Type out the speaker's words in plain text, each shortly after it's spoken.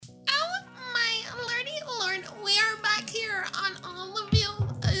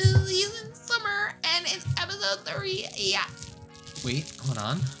3. Yeah. Wait, hold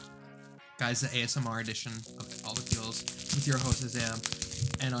on. Guys, the ASMR edition of All the Feels with your hosts Azam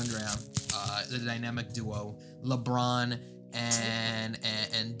and Andrea, the dynamic duo, LeBron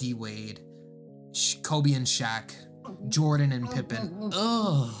and D Wade, Kobe and Shaq, Jordan and Pippen.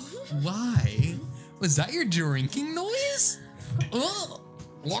 Ugh, why? Was that your drinking noise? Ugh.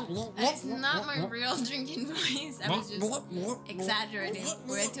 It's not my real drinking voice. I was just exaggerating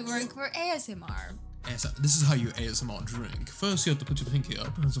for it to work for ASMR. This is how you ASMR drink. First, you have to put your pinky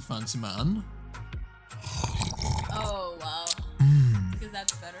up as a fancy man. Oh, wow. Because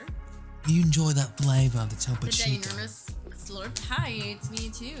that's better. You enjoy that flavor of the The Topo-Chico. dangerous slurp. Hi, it's me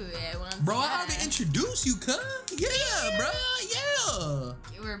too. Bro, I had to introduce you, cuz. Yeah, bro. Yeah.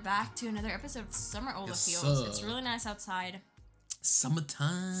 We're back to another episode of Summer All the Yes, Feels. sir. It's really nice outside.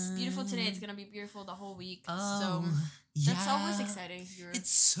 Summertime. It's beautiful today. It's gonna be beautiful the whole week. Oh, So that's always exciting here. It's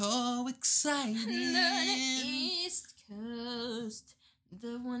so exciting. The East Coast,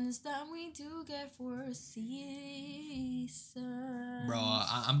 the ones that we do get for a season. Bro,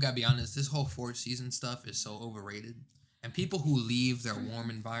 I'm gonna be honest. This whole 4-season stuff is so overrated. And people who leave their warm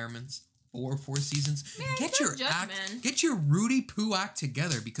environments for 4 seasons, Man, get don't your judge, act, man. get your Rudy Poo act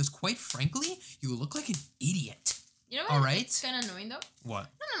together. Because quite frankly, you look like an idiot. You know what? All right. It's kind of annoying though. What?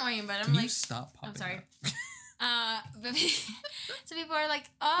 Not annoying, but I'm Can like, you stop popping? I'm sorry. out? But so people are like,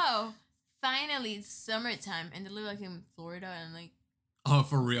 oh, finally it's summertime, and they live like in Florida, and I'm like, Oh,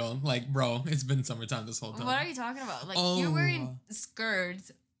 for real? Like, bro, it's been summertime this whole time. what are you talking about? Like, Oh. you're wearing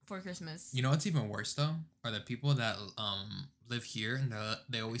skirts for Christmas. You know what's even worse though? Are the people that live here and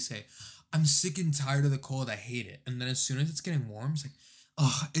they always say, "I'm sick and tired of the cold. I hate it." And then as soon as it's getting warm, it's like,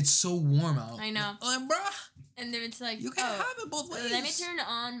 "Oh, it's so warm out." I know. Like, bruh, And then it's like, you can't have it both ways. let me turn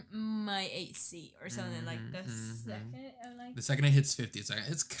on my AC or something like the Mhm. second. I'm like, The second it hits 50, it's like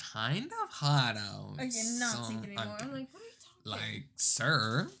it's kind of hot out. I cannot So, take it anymore. I'm like, what are you talking? like,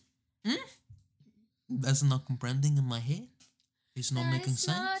 sir, that's not comprehending in my head. It's not making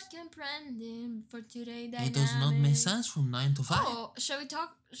sense. Not comprehending for today. It does not make sense from 9 to 5. Oh, shall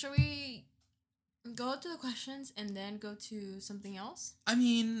we go to the questions and then go to something else? I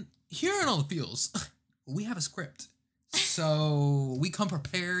mean, here in All the Feels, we have a script. So we come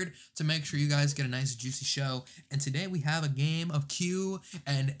prepared to make sure you guys get a nice juicy show. And today we have a game of Q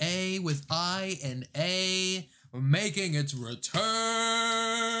and A with I and A making its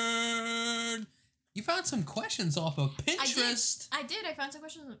return. You found some questions off of Pinterest. I did. I found some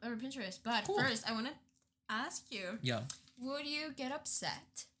questions on Pinterest. But Cool. first, I want to ask you, Yeah. would you get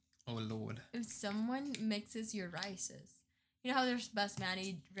upset Oh, Lord. if someone mixes your rices? You know how there's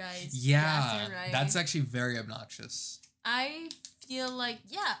basmati rice, Yeah, jasmine rice? that's actually very obnoxious. I feel like,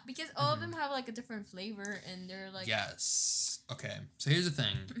 yeah, because all of Mm-hmm. them have like a different flavor and they're like, Yes. Okay. So here's the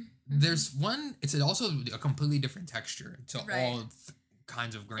thing. There's one. It's also a completely different texture to Right. all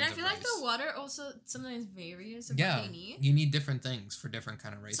kinds of grains and I feel of like rice. the water also sometimes varies of Yeah, what they need. you need different things for different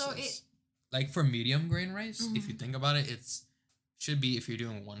kind of rices. So it, like for medium grain rice, if you Mhm. think about it, it's should be if you're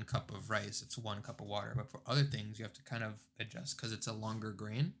doing 1 cup of rice, it's 1 cup of water. But for other things, you have to kind of adjust because it's a longer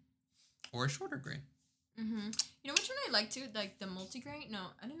grain or a shorter grain. you know which one I like too? Like the multigrain?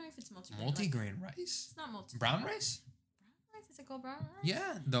 No, I don't know if it's multigrain. Multi-grain Like, rice, it's not multigrain. brown rice. Brown rice? Is it called brown rice?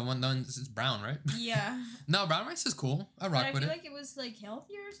 Yeah, the one is brown, right? Yeah. No, brown rice is cool. I But rock I with feel it. like it was like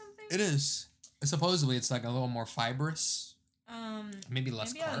healthier or something. It is. Supposedly, it's like a little more fibrous, Um, maybe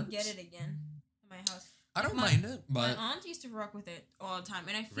less maybe carbs. I'll get it again at my house. I don't My- mind it, My but aunt used to rock with it all the time,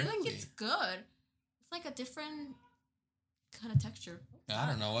 and I feel like Really? it's good. It's like a different kind of texture. I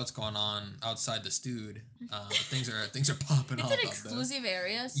don't know what's going on outside the stewed. But things are popping It's off an out there. exclusive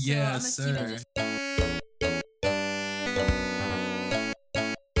area, so Yes, I'm assuming sir.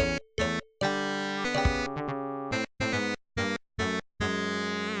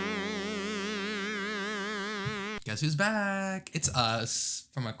 Guess who's back? It's us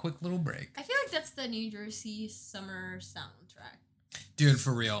from a quick little break. I feel like that's the New Jersey summer soundtrack. Dude,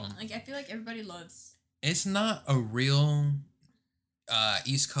 for real. Like I feel like everybody loves. It's not a real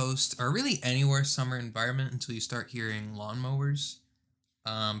East Coast or really anywhere summer environment until you start hearing lawnmowers,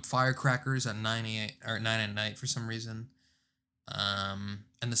 firecrackers at 9 at night for some reason, and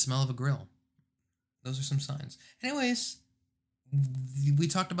the smell of a grill. Those are some signs. Anyways, we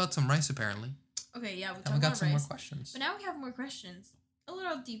talked about some rice apparently. Okay, yeah, we And talked we got about some rice, more questions. but now we have more questions. A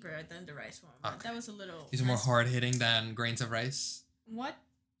little deeper than the rice one. But Okay. that was a little. These are more rice- hard hitting than grains of rice. What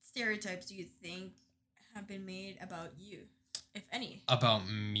stereotypes do you think have been made about you, if any? About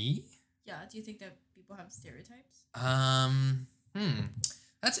me? Yeah, do you think that people have stereotypes?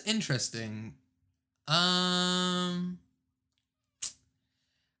 That's interesting.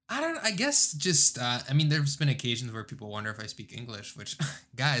 I guess just, I mean, there's been occasions where people wonder if I speak English, which,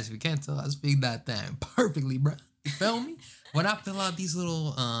 guys, we can't tell I speak that thing perfectly, bro. You feel me? When I fill out these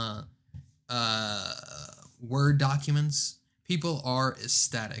little, Word documents, people are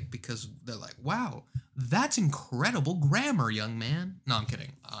ecstatic because they're like, wow, that's incredible grammar, young man. No, I'm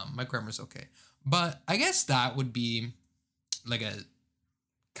kidding. My grammar's okay. But I guess that would be like a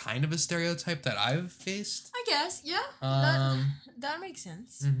kind of a stereotype that I've faced. I guess, yeah. That makes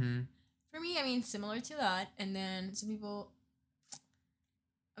sense. For me, I mean, similar to that. And then some people,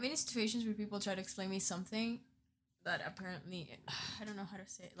 I mean, in situations where people try to explain me something that apparently, I don't know how to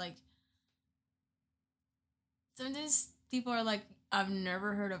say it. Like, sometimes people are like, I've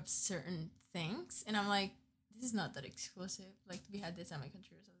never heard of certain things. And I'm like, this is not that exclusive. Like, we had this at my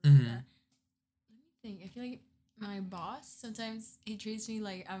country or something like that. Let me think. I feel like my boss, sometimes he treats me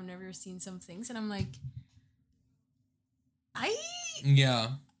like I've never seen some things. And I'm like, Yeah.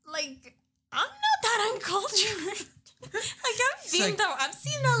 Like, I'm not that uncultured. Like, I've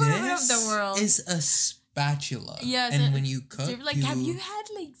seen a little bit of the world. This is a spatula. Yeah. And so when you cook, like, have you had,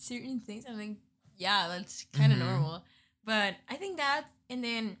 like, certain things? I'm like, yeah, that's kind of normal. But I think that, and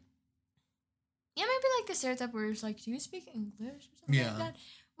then, yeah, maybe, like, the stereotype where it's like, do you speak English or something like that?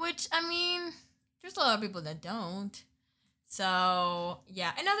 Which, I mean, there's a lot of people that don't. So,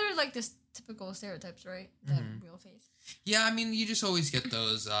 yeah. And other, like, this typical stereotypes, right? That we'll face. Yeah, I mean, you just always get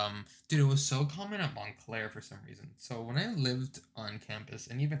those, dude, it was so common at Montclair for some reason. So when I lived on campus,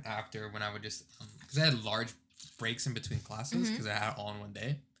 and even after, when I would just, because I had large breaks in between classes, because I had it all in one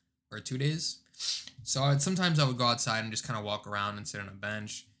day, or 2 days. So sometimes I would go outside and just kind of walk around and sit on a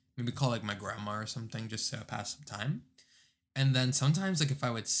bench, maybe call, like, my grandma or something, just to pass some time. And then sometimes, like, if I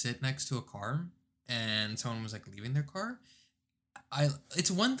would sit next to a car, and someone was, like, leaving their car, it's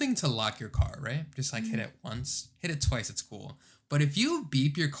one thing to lock your car, right? Just, like, hit it once, hit it twice, it's cool. But if you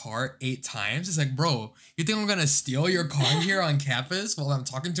beep your car 8 times, it's like, bro, you think I'm gonna steal your car here on campus while I'm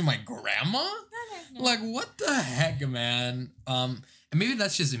talking to my grandma? No. Like, what the heck, man? And maybe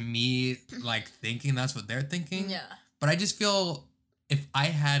that's just me, like, thinking that's what they're thinking. Yeah. But I just feel if I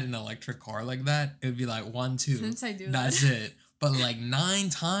had an electric car like that, it would be like 1, 2. Since I do that's it. But, like, 9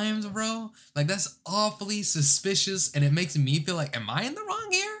 times, bro? Like, that's awfully suspicious, and it makes me feel like, am I in the wrong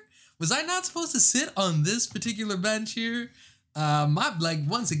here? Was I not supposed to sit on this particular bench here?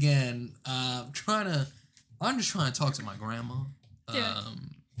 Once again, I'm just trying to talk to my grandma. But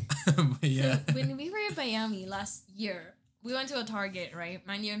yeah. So when we were in Miami last year, we went to a Target, right?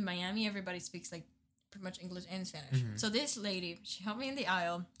 Mind you, in Miami, everybody speaks, like, pretty much English and Spanish. So this lady, she helped me in the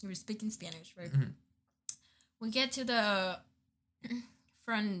aisle. We were speaking Spanish, right? We get to the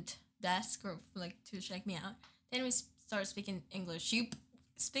front desk, or, like, to check me out. Then we start speaking English. She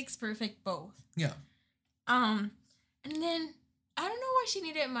speaks perfect both. Yeah. And then I don't know why she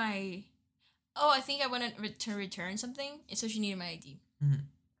needed my. Oh, I think I wanted to return something, and so she needed my ID. And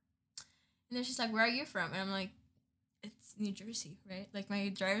then she's like, "Where are you from?" And I'm like, "It's New Jersey, right? Like, my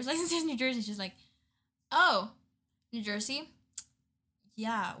driver's license is New Jersey." She's like, "Oh, New Jersey?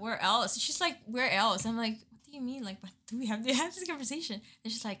 Yeah. Where else?" She's like, "Where else?" I'm like, what do you mean? Like, what do we have to have this conversation?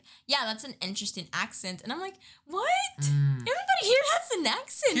 And she's like, yeah, that's an interesting accent. And I'm like, what? Everybody here has an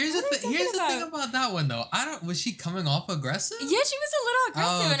accent. Here's the thing about that one, though. Was she coming off aggressive? Yeah, she was a little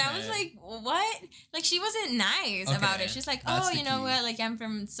aggressive. And I was like, what? Like, she wasn't nice about it. She's like, that's you know what? Like, I'm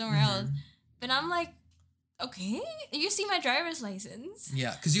from somewhere else. But I'm like, okay, you see my driver's license.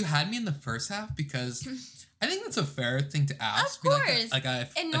 Yeah, because you had me in the first half because I think that's a fair thing to ask. Of course.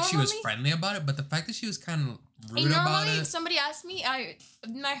 If she was friendly about it, but the fact that she was kind of rude about it. Normally, if somebody asked me,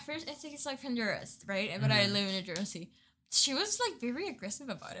 my first instinct is like Honduras, right? But I live in New Jersey. She was, like, very aggressive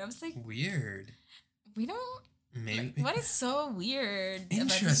about it. I was like, weird. We don't. Maybe. Like, what is so weird?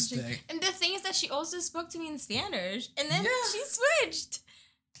 Interesting. About this? And the thing is that she also spoke to me in Spanish, and then she switched.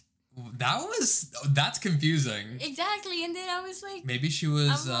 That's confusing. Exactly, and then I was like, maybe she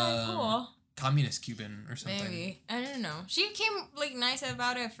was cool. Communist Cuban or something. Maybe. I don't know. She came, like, nice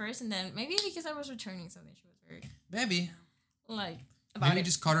about it at first, and then maybe because I was returning something, she was very... Maybe. Like, maybe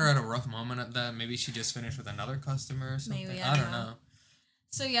just caught her at a rough moment at that. Maybe she just finished with another customer or something. Maybe, I don't know.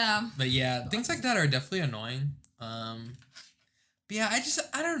 So, yeah. But, yeah, things like that are definitely annoying. But, yeah,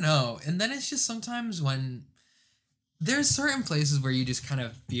 I don't know. And then it's just sometimes when... There's certain places where you just kind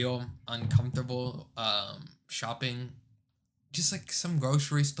of feel uncomfortable shopping. Just like some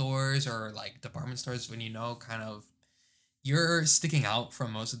grocery stores or like department stores when you know kind of you're sticking out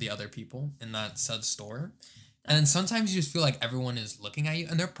from most of the other people in that said store. And then sometimes you just feel like everyone is looking at you,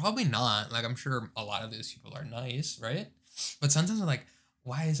 and they're probably not. Like, I'm sure a lot of these people are nice, right? But sometimes I'm like,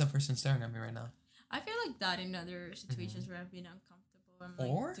 why is that person staring at me right now? I feel like that in other situations where I've been uncomfortable I'm like,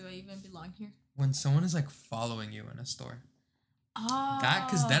 Or do I even belong here? when someone is like following you in a store. Oh. That,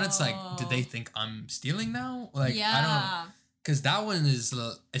 because then it's like, did they think I'm stealing now? Like, yeah. I don't. Because that one is,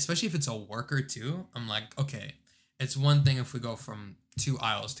 especially if it's a worker too, I'm like, okay, it's one thing if we go from 2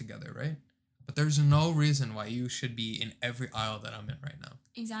 aisles together, right? But there's no reason why you should be in every aisle that I'm in right now.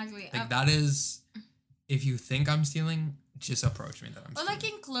 Exactly. Like, that is, if you think I'm stealing, just approach me that I'm stealing. Or like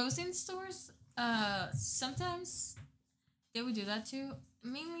in clothing stores, sometimes they would do that too.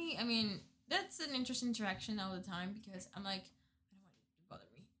 Mainly, I mean, that's an interesting interaction all the time because I'm like, I don't want you to bother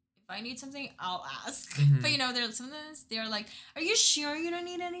me. If I need something, I'll ask. Mhm. But you know, sometimes they're like, "Are you sure you don't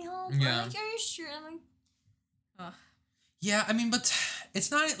need any help?" Yeah. Or like, "Are you sure?" I'm like, ugh. Yeah, I mean, but it's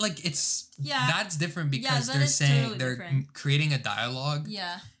not like it's. Yeah. That's different because that they're is saying totally they're different. creating a dialogue.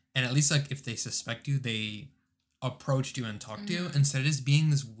 Yeah. And at least like if they suspect you, they approached you and talked to you Mhm. instead of just being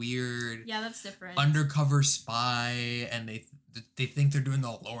this weird Yeah, that's different. undercover spy, and they think they're doing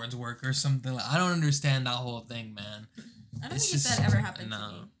the Lord's work or something. Like, I don't understand that whole thing, man. I don't It's think just- that ever happened to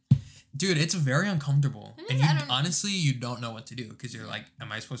no. me. Dude, it's very uncomfortable. I mean, And you I don't- honestly, you don't know what to do because you're like,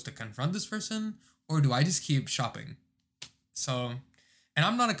 am I supposed to confront this person or do I just keep shopping? So, and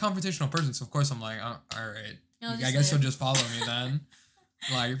I'm not a confrontational person, so of course I'm like, oh, all right. I'll I just guess live. you'll just follow me then.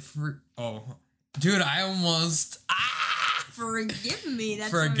 Like, dude, I almost Forgive me.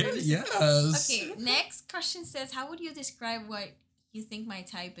 That's forget. what Yes. Okay, next question says, how would you describe what you think my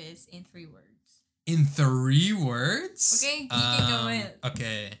type is in 3 words? In 3 words. Okay, you can go in.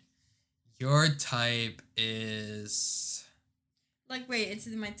 Okay, your type is Like, wait, it's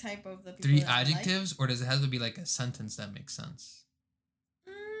my type of the people 3 that I like? adjectives, or does it have to be like a sentence that makes sense?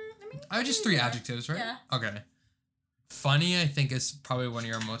 I mean, Just 3 adjectives, right? Yeah. Okay. Funny, I think, is probably one of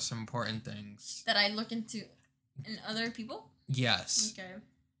your most important things. That I look into in other people? Yes. Okay.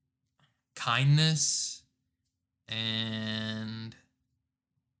 Kindness and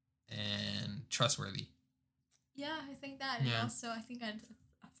trustworthy. Yeah, I think that. And Yeah. also, I think a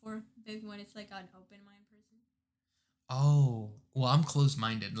 4th big one is like an open mind person. Oh, well, I'm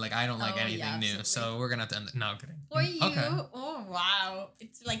closed-minded. Like, I don't like Oh, anything yeah, new. absolutely. So we're gonna have to end. No, I'm kidding. For you, Okay. oh wow,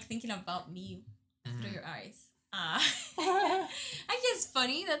 it's like thinking about me through Mhm. your eyes. I guess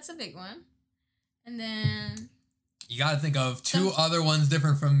funny. That's a big one. And then You gotta think of 2 other ones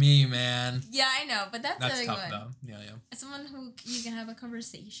different from me, man. yeah, I know, but that's a That's big tough, one. though. Yeah. Someone who you can have a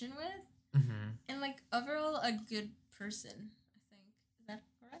conversation with, Mm-hmm. and like overall a good person. I think is that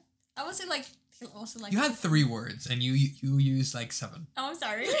correct? I would say like he'll also like. You had 3 words, and you used like 7. Oh, I'm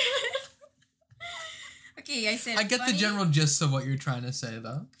sorry. Okay, I said. I get funny, the general gist of what you're trying to say,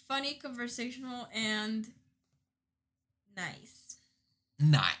 though. funny, conversational, and nice.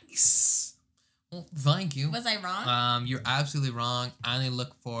 Nice. Well, thank you. Was I wrong? You're absolutely wrong. I only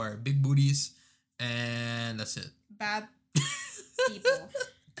look for big booties, and that's it. Bad people.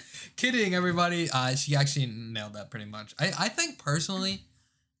 Kidding, everybody. She actually nailed that pretty much. I think personally,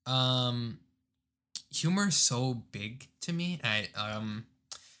 humor is so big to me.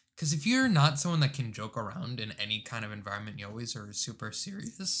 Because if you're not someone that can joke around in any kind of environment, you always are super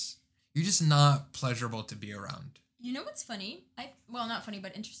serious. You're just not pleasurable to be around. You know what's funny? Well, not funny,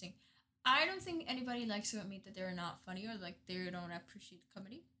 but interesting. I don't think anybody likes to admit that they're not funny or like they don't appreciate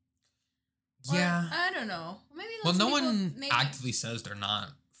comedy. Or, Yeah. I don't know. Maybe. Well, lots no of people, one maybe, actively says they're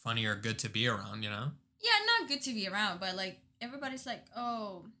not funny or good to be around, you know? Yeah, not good to be around, but like everybody's like,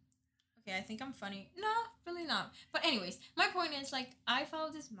 oh, okay, I think I'm funny. No, really not. But anyways, my point is like I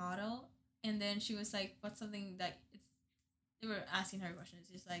followed this model, and then she was like, "What's something that they were asking her questions?"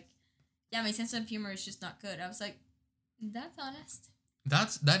 She's like, "Yeah, my sense of humor is just not good." I was like, "That's honest."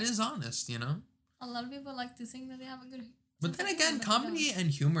 That is honest, you know? A lot of people like to think that they have a good. But sense then of again, humor, but they comedy don't. and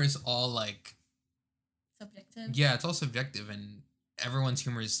humor is all like, Subjective. yeah, it's all subjective, and everyone's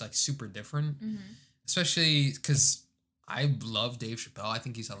humor is like super different. Mm-hmm. Especially because I love Dave Chappelle. I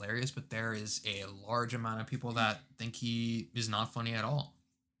think he's hilarious, but there is a large amount of people that think he is not funny at all.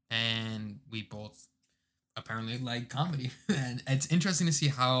 And we both apparently like comedy. And it's interesting to see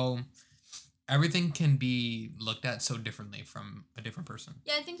how everything can be looked at so differently from a different person.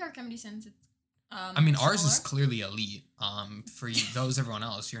 Yeah, I think our comedy sense is. I mean, ours is similar. clearly elite. For you, those everyone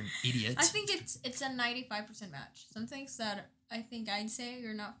else, you're an idiot. I think it's a 95% match. Some things that I think I'd say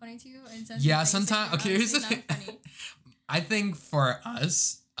are not funny to you, and some Yeah, things that sometimes. you're Okay, here's the honestly thing. not funny. I think for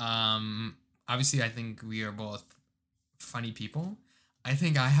us, obviously, I think we are both funny people. I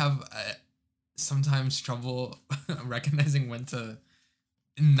think I have sometimes trouble recognizing when to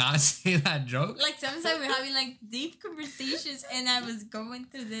not say that joke. Like sometimes we're having like deep conversations, and I was going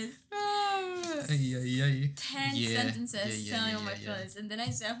through this. yeah. 10 Yeah, sentences yeah, telling yeah, all my yeah, yeah. feelings. And then I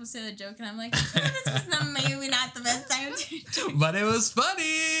said a joke and I'm like, this was not maybe not the best time to do. But it was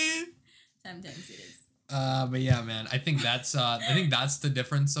funny. Sometimes it is. But yeah, man, I think that's the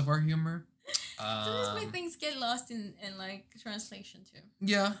difference of our humor. Sometimes my things get lost in like translation too.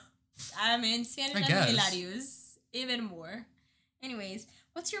 Yeah. I mean, Spanish I and guess. hilarious, even more. Anyways,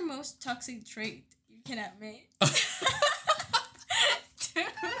 what's your most toxic trait you can admit?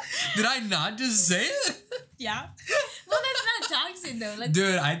 Did I not just say it? Yeah. Well, that's not toxic though. Let's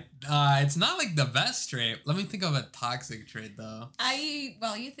Dude, it's not like the best trait. Let me think of a toxic trait though.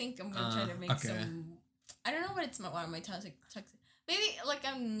 you think I'm gonna try to make okay. some. I don't know what it's one of my toxic. Maybe like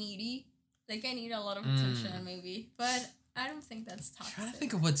I'm needy. Like I need a lot of attention, maybe. But I don't think that's toxic. I'm trying to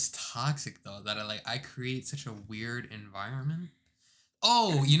think of what's toxic though. That I create such a weird environment.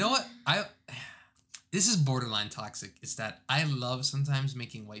 Oh, you know what? This is borderline toxic. It's that I love sometimes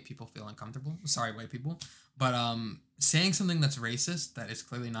making white people feel uncomfortable. Sorry, white people. But saying something that's racist that is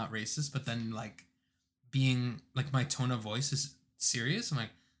clearly not racist, but then like being like my tone of voice is serious. I'm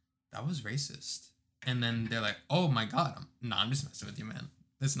like, that was racist. And then they're like, oh my God. I'm just messing with you, man.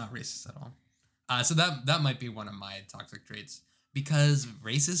 That's not racist at all. So that might be one of my toxic traits. Because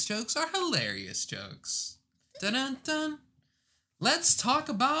racist jokes are hilarious jokes. Dun dun dun. Let's talk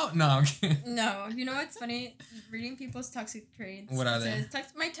about... No, I'm kidding. No, you know what's funny? Reading people's toxic traits. What are they?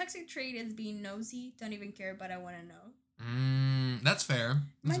 My toxic trait is being nosy, don't even care, but I want to know. That's fair.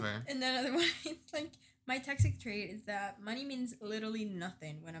 That's fair. And then another one, it's like, my toxic trait is that money means literally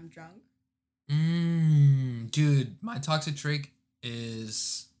nothing when I'm drunk. Dude, my toxic trait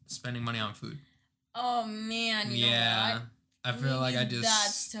is spending money on food. Oh, man. You know what? I feel like I just...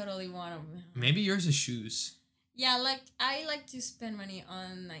 That's totally one of them. Maybe yours is shoes. Yeah, like, I like to spend money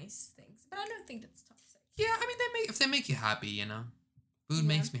on nice things, but I don't think that's toxic. Yeah, I mean, if they make you happy, you know. Food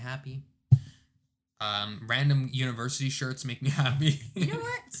makes me happy. Random university shirts make me happy. You know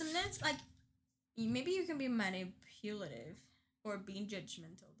what? Sometimes, like, maybe you can be manipulative or being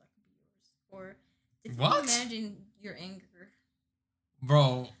judgmental. That could be yours. Or if you imagine your anger.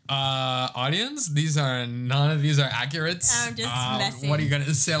 Bro, audience, none of these are accurate. I'm just messing. What are you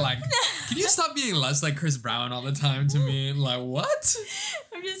gonna say? Like, can you stop being less like Chris Brown all the time to me? Like, what?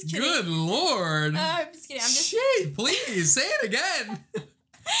 I'm just kidding. Good Lord. I'm just kidding. Shit, please, say it again.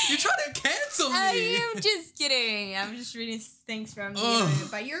 You're trying to cancel me. I am just kidding. I'm just reading things from the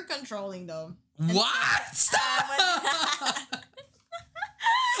internet, but you're controlling, though. What?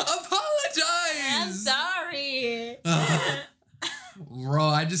 Apologize. I'm sorry. Bro,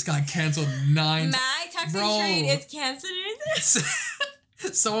 I just got canceled 9 times. My toxic trait is canceled.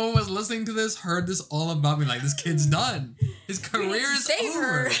 Someone was listening to this, heard this all about me. Like, this kid's done. His career is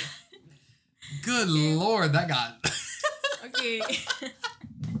over. Good Lord, that got... Okay.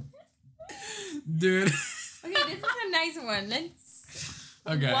 Dude. Okay, this is a nice one.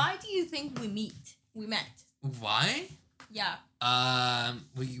 Okay. Why do you think we met? Why? Yeah.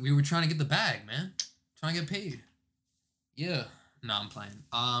 We were trying to get the bag, man. Trying to get paid. Yeah. No, I'm playing.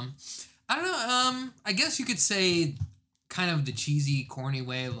 I don't know. I guess you could say kind of the cheesy, corny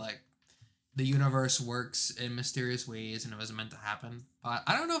way of like the universe works in mysterious ways and it was meant to happen. But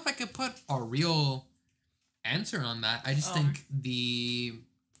I don't know if I could put a real answer on that. I just think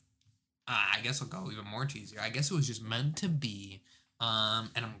I guess I'll go even more cheesy. I guess it was just meant to be.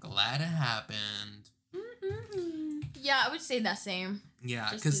 And I'm glad it happened. Yeah, I would say that same. Yeah,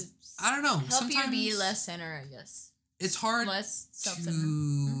 because I don't know. Help sometimes you be less center, I guess. It's hard less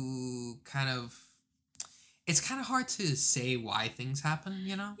to kind of... It's kind of hard to say why things happen,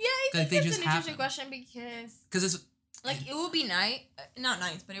 you know? Yeah, I think that's an interesting question because it's... Like, it would be not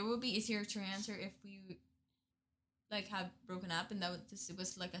nice, but it would be easier to answer if we, like, had broken up and this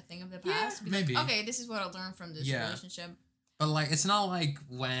was, like, a thing of the past. Yeah, maybe. Like, okay, this is what I learned from this relationship. But, like, it's not like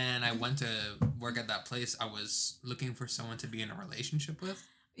when I went to work at that place, I was looking for someone to be in a relationship with.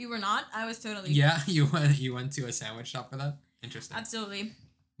 You were not? I was totally... Yeah, you went to a sandwich shop for that? Interesting. Absolutely.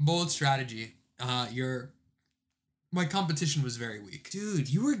 Bold strategy. My competition was very weak. Dude,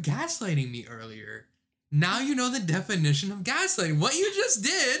 you were gaslighting me earlier. Now you know the definition of gaslighting. What you just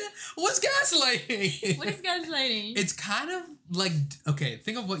did was gaslighting. What is gaslighting? It's kind of like... Okay,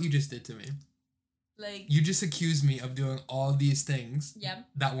 think of what you just did to me. Like... You just accused me of doing all these things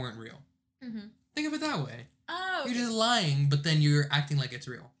that weren't real. Mm-hmm. Think of it that way. Oh, okay. You're just lying, but then you're acting like it's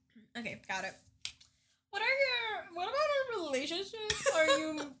real. Okay, got it. What about our relationship? Are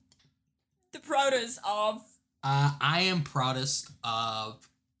you the proudest of? I am proudest of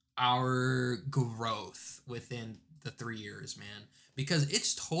our growth within the 3 years, man. Because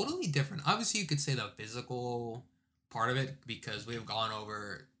it's totally different. Obviously, you could say the physical part of it because we've gone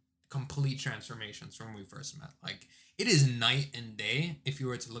over complete transformations from when we first met. Like, it is night and day if you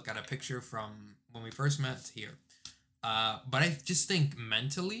were to look at a picture from when we first met to here. But I just think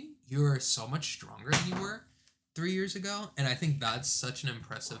mentally, you're so much stronger than you were 3 years ago. And I think that's such an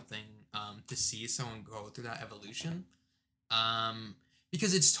impressive thing to see someone go through that evolution.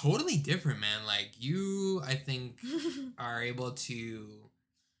 Because it's totally different, man. Like, you, I think, are able to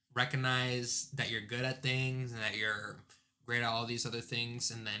recognize that you're good at things and that you're great at all these other things,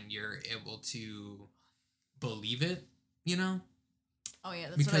 and then you're able to believe it, you know? Oh, yeah.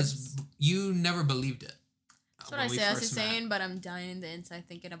 That's because you never believed it. That's what I say. I was saying, but I'm dying in the inside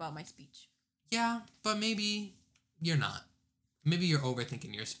thinking about my speech. Yeah, but maybe you're not. Maybe you're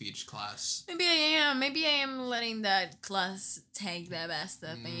overthinking your speech class. Maybe I am. Maybe I am letting that class take the best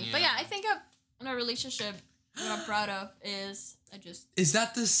of me. Yeah. But yeah, I think in a relationship, what I'm proud of is Is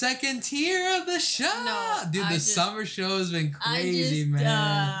that the second tier of the show? No. Dude, the summer show has been crazy,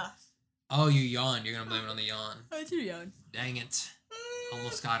 man. Oh, you yawned. You're going to blame it on the yawn. I do yawn. Dang it.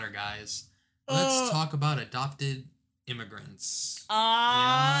 Almost got her, guys. Let's talk about adopted immigrants.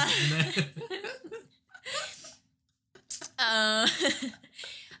 Yeah. I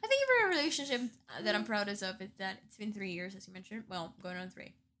think for a relationship that I'm proudest of is that it's been 3 years, as you mentioned. Well, going on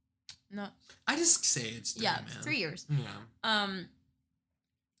 3. No. I just say it's 3, man. 3 years. Yeah.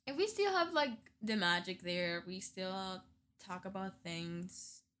 And we still have, like, the magic there. We still talk about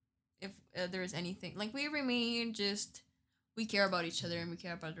things. If there's anything. Like, we remain just... We care about each other and we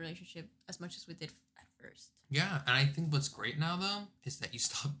care about the relationship as much as we did at first. Yeah, and I think what's great now, though, is that you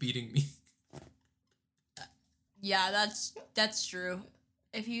stop beating me. Yeah, that's true.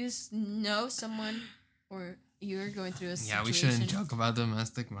 If you know someone or you're going through a situation... Yeah, we shouldn't joke about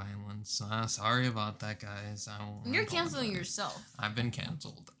domestic violence. Sorry about that, guys. You're canceling yourself. I've been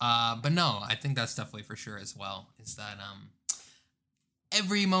canceled. But no, I think that's definitely for sure as well. Is that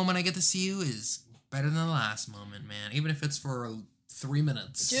every moment I get to see you is better than the last moment, man. Even if it's for 3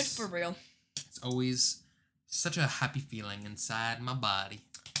 minutes. Dude, for real. It's always such a happy feeling inside my body.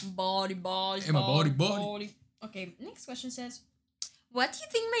 Body. Hey, my body. Okay, next question says, what do you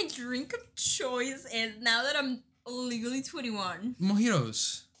think my drink of choice is now that I'm legally 21?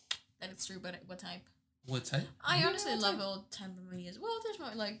 Mojitos. That is true, but what type? What type? I honestly love all type of mojitos. Well, there's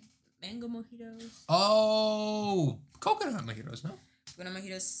more like mango mojitos. Oh, coconut mojitos, no? Coconut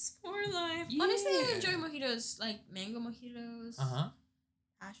mojitos for life. Yeah. Honestly, I enjoy mojitos, like mango mojitos.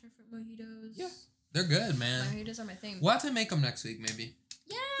 Passion fruit mojitos. Yeah, they're good, man. Mojitos are my thing. We'll have to make them next week, maybe.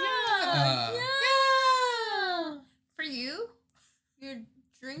 Yeah. For you, your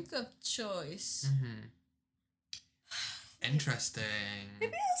drink of choice. Mm-hmm. Interesting.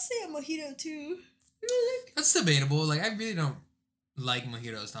 Maybe I'll say a mojito too. That's debatable. Like, I really don't like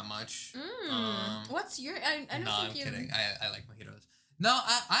mojitos that much. What's your? I don't no, think I'm kidding. I like mojitos. No,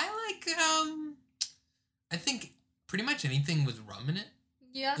 I like I think pretty much anything with rum in it.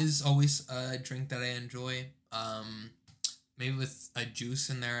 Yeah. Is always a drink that I enjoy. Maybe with a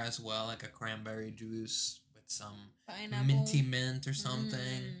juice in there as well, like a cranberry juice with some pineapple. Minty mint or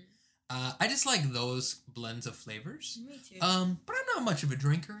something. I just like those blends of flavors. Me too. But I'm not much of a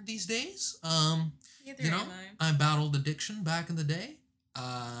drinker these days. Neither am I battled addiction back in the day.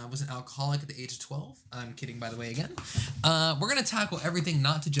 I was an alcoholic at the age of 12. I'm kidding, by the way, again. We're gonna tackle everything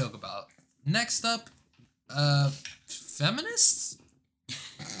not to joke about. Next up, feminists?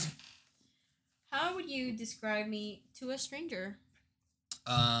 How would you describe me to a stranger?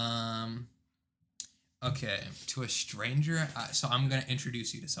 Okay, to a stranger. So I'm gonna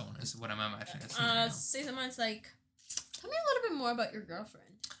introduce you to someone. Is what I'm imagining. Say someone's like, tell me a little bit more about your girlfriend.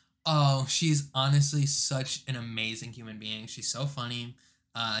 Oh, she's honestly such an amazing human being. She's so funny.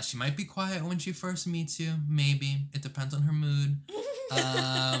 She might be quiet when she first meets you. Maybe it depends on her mood.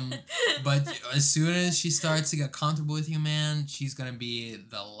 But as soon as she starts to get comfortable with you, man, she's gonna be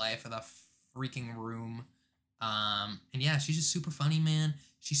the life of the freaking room. And yeah, she's just super funny, man.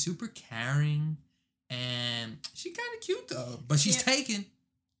 She's super caring, and she's kind of cute though. But she's taken.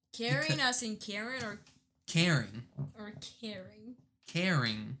 Caring as in Karen or caring or caring.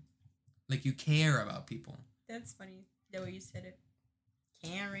 Caring, like you care about people. That's funny the way you said it.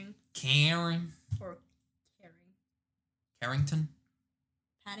 Caring. Caring. Or caring. Carrington.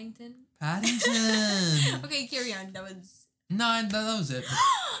 Paddington. Okay, carry on. That was. No, that was it.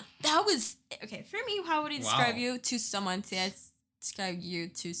 That was okay for me. How would I describe you to someone? To describe you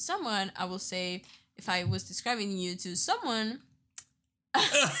to someone, I will say if I was describing you to someone.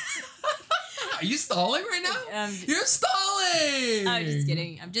 Are you stalling right now? You're stalling. I'm just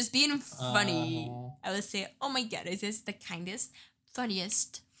kidding. I'm just being funny. I would say, oh my god, is this the kindest,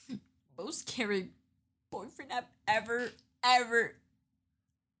 funniest, most caring boyfriend I've ever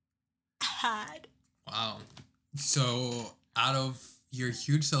had. Wow. So, out of your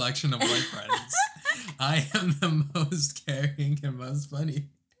huge selection of boyfriends, I am the most caring and most funny.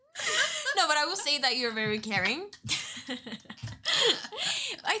 No, but I will say that you're very caring.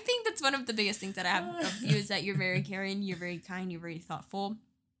 I think that's one of the biggest things that I have of you is that you're very caring, you're very kind, you're very thoughtful,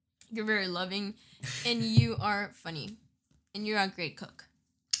 you're very loving, and you are funny. And you're a great cook.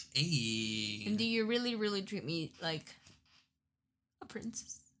 Hey. And do you really, really treat me like a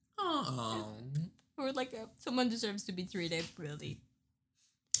princess? Oh. Or like someone deserves to be treated really.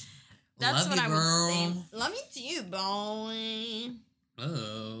 That's Love what you, I girl. would say. Love you too, boy.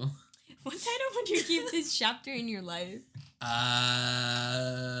 Oh. What title would you give this chapter in your life?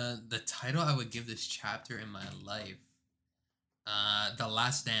 The title I would give this chapter in my life, The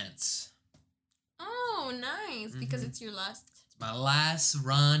Last Dance. Oh, nice. Because it's your last. It's my last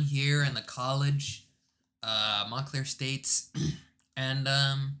run here in the college, Montclair States. And,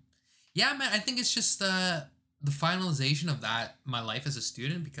 yeah, man, I think it's just, the finalization of that, my life as a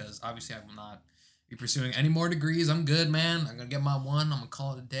student, because obviously I will not be pursuing any more degrees. I'm good, man. I'm gonna get my one. I'm gonna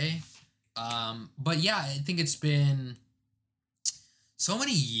call it a day. But yeah, I think it's been so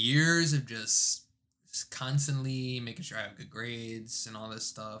many years of just constantly making sure I have good grades and all this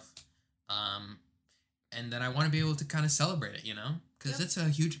stuff. And then I want to be able to kind of celebrate it, because it's a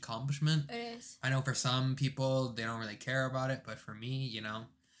huge accomplishment. It is. I know for some people, they don't really care about it, but for me,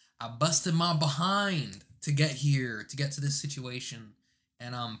 I busted my behind to get here, to get to this situation,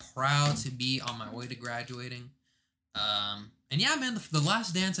 and I'm proud to be on my way to graduating. And yeah, man, the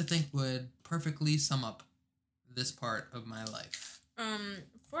Last Dance, I think, would perfectly sum up this part of my life.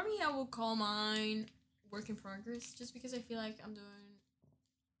 For me, I will call mine work in progress, just because I feel like I'm doing,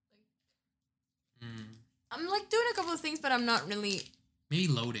 I'm like doing a couple of things, but I'm not really maybe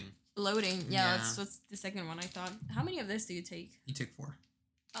loading. Yeah, that's what's the second one I thought. How many of this do you take? You take 4.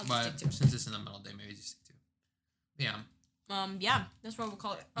 I'll but just take 2. Since it's in the middle day, maybe just take 2. Yeah. Yeah, that's what we'll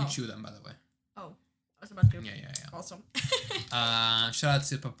call it. You chew them, by the way. Oh, I was about to. Yeah. Awesome. Shout out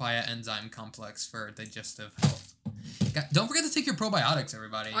to Papaya Enzyme Complex for digestive health. Don't forget to take your probiotics,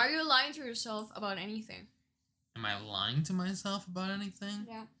 everybody. Are you lying to yourself about anything? Am I lying to myself about anything?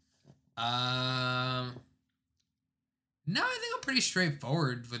 Yeah. No, I think I'm pretty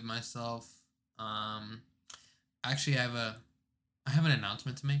straightforward with myself. Actually, I have an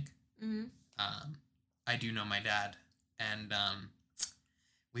announcement to make. Mm-hmm. I do know my dad, and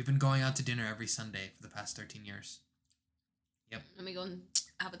we've been going out to dinner every Sunday for the past 13 years. Yep. Let me go and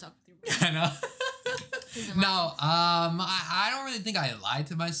have a talk with you. I know. No, I don't really think I lied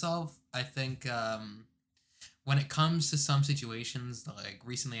to myself. I think when it comes to some situations, like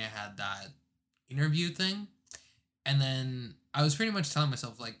recently I had that interview thing, and then I was pretty much telling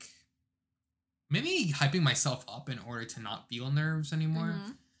myself, like, maybe hyping myself up in order to not feel nerves anymore.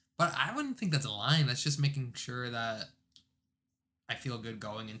 Mm-hmm. But I wouldn't think that's lying. That's just making sure that I feel good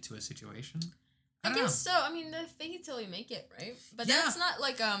going into a situation. I guess so. I mean, the fake it till you make it, right? But that's not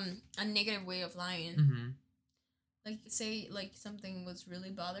like a negative way of lying. Mm-hmm. Like, say like something was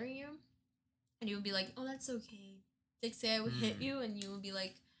really bothering you, and you would be like, "Oh, that's okay." Like, say I would hit you, and you would be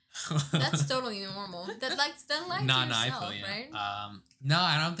like, "That's totally normal." That like lying to yourself, I feel you. Right? No,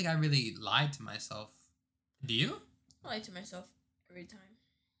 I don't think I really lied to myself. Do you? I lie to myself every time.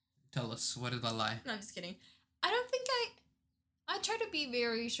 Tell us, what did I lie? No, I'm just kidding. I don't think I try to be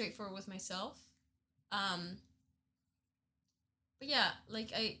very straightforward with myself. But yeah,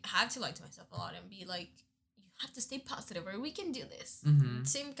 like I have to lie to myself a lot and be like, you have to stay positive or we can do this. Mm-hmm.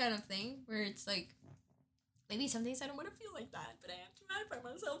 Same kind of thing where it's like, maybe some days I don't want to feel like that, but I have to hype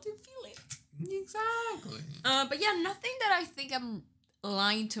myself to feel it. Exactly. But yeah, nothing that I think I'm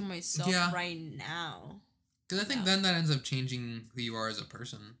lying to myself right now. Because I think then that ends up changing who you are as a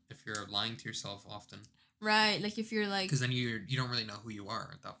person if you're lying to yourself often. Right, like if you're like... Because then you don't really know who you are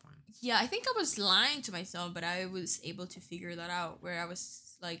at that point. Yeah, I think I was lying to myself, but I was able to figure that out where I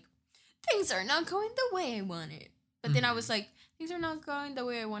was like, things are not going the way I want it. But then I was like, things are not going the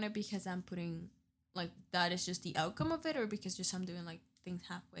way I want it because I'm putting, like, that is just the outcome of it or because just I'm doing, like, things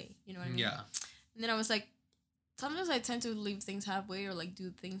halfway. You know what I mean? Yeah. And then I was like, sometimes I tend to leave things halfway or, like, do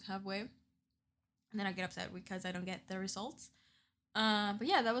things halfway. And then I get upset because I don't get the results. But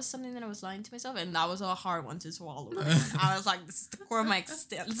yeah, that was something that I was lying to myself, and that was a hard one to swallow. I was like, this is the core of my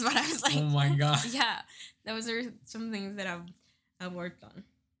existence, but I was like, oh my god, yeah, those are some things that I've worked on.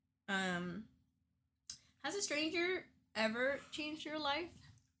 Has a stranger ever changed your life?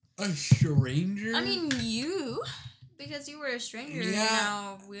 A stranger? I mean, you, because you were a stranger. And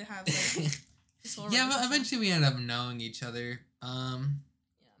now we have like this whole but eventually we ended up knowing each other. I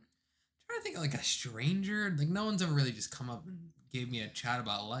think like a stranger, like no one's ever really just come up and gave me a chat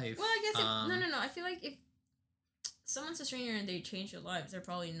about life. Well, I guess no. I feel like if someone's a stranger and they change their lives, they're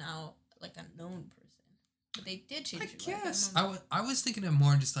probably now like a known person. But they did change your life. Guess. I was thinking of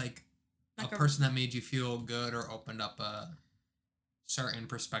more just like a person that made you feel good or opened up a certain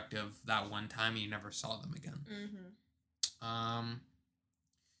perspective that one time and you never saw them again. Mm-hmm.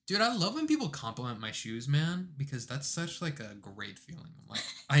 Dude, I love when people compliment my shoes, man, because that's such like a great feeling. I'm like,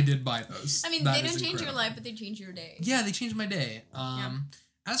 I did buy those. I mean, they don't change your life, but they change your day. Yeah, they changed my day.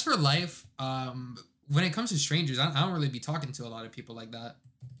 As for life, when it comes to strangers, I don't really be talking to a lot of people like that.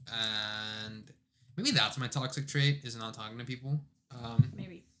 And maybe that's my toxic trait, is not talking to people.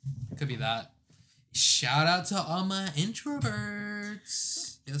 Maybe. Could be that. Shout out to all my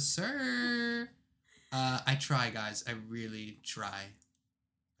introverts. Yes, sir. I try, guys. I really try.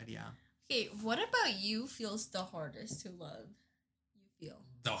 But yeah. Okay, what about you feels the hardest to love? You feel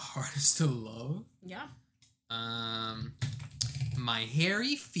the hardest to love? Yeah. My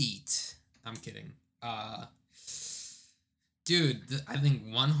hairy feet. I'm kidding. Dude, I think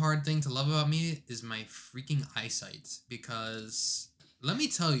one hard thing to love about me is my freaking eyesight. Because let me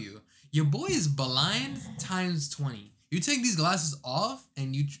tell you, your boy is blind times 20. You take these glasses off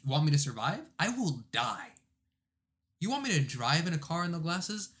and you want me to survive? I will die. You want me to drive in a car in the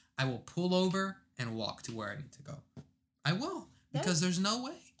glasses? I will pull over and walk to where I need to go. I will. Because there's no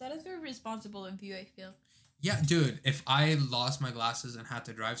way. That is very responsible of you, I feel. Yeah, dude, if I lost my glasses and had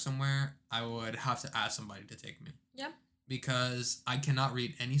to drive somewhere, I would have to ask somebody to take me. Yep. Because I cannot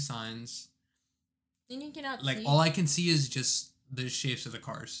read any signs. And you cannot see. All I can see is just the shapes of the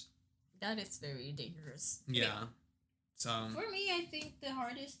cars. That is very dangerous. Yeah. So for me, I think the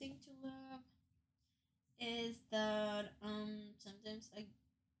hardest thing to love is that sometimes I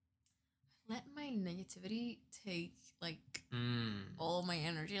let my negativity take like all my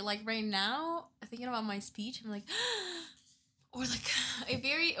energy. Like right now, thinking about my speech, I'm like, or like I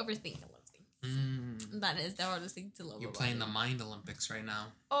very overthink a lot of things. That is the hardest thing to love. You're playing the Mind Olympics right now.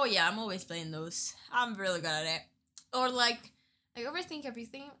 Oh yeah, I'm always playing those. I'm really good at it. Or like I overthink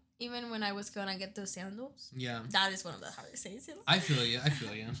everything. Even when I was gonna get those sandals. Yeah. That is one of the hardest things. I feel you.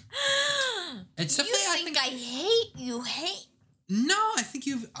 It's definitely. You hate. No, I think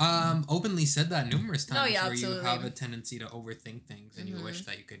you've openly said that numerous times. No, yeah, where absolutely. You have a tendency to overthink things, and you wish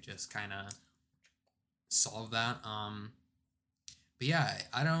that you could just kind of solve that. But yeah,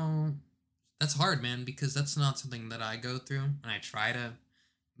 I don't. That's hard, man, because that's not something that I go through, and I try to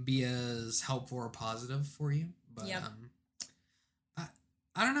be as helpful or positive for you. But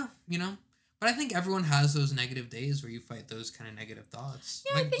I don't know, but I think everyone has those negative days where you fight those kind of negative thoughts.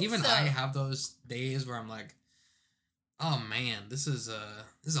 Yeah, like I have those days where I'm like, oh man, this is a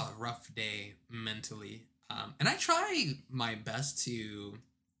rough day mentally. And I try my best to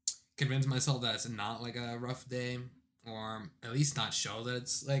convince myself that it's not like a rough day, or at least not show that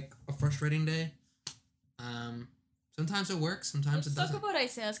it's like a frustrating day. Sometimes it works, sometimes it doesn't. Talk about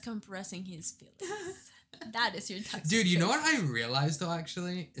Isaiah's compressing his feelings. That is your toxic. Dude, you know what I realized though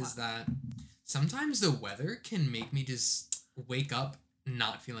actually is that sometimes the weather can make me just wake up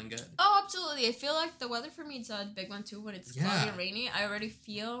not feeling good. Oh, absolutely. I feel like the weather for me is a big one too. When it's cloudy and rainy, I already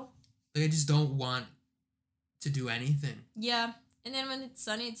feel like I just don't want to do anything. Yeah. And then when it's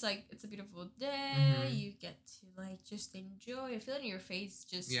sunny, it's like it's a beautiful day. You get to like just enjoy. I feel it in your face.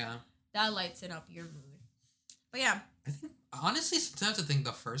 Just that lights it up your mood. But yeah, I think honestly, sometimes I think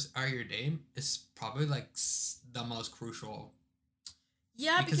the first hour of your day is probably like the most crucial.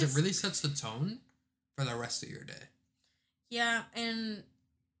 Yeah, because it really sets the tone for the rest of your day. Yeah, and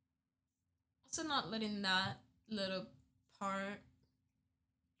also not letting that little part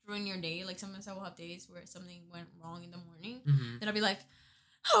ruin your day. Like sometimes I will have days where something went wrong in the morning, and I'll be like,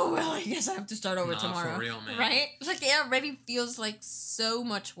 oh well, I guess I have to start over tomorrow. For real, man. Right? Like it already feels like so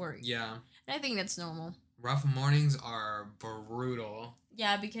much work. Yeah, and I think that's normal. Rough mornings are brutal.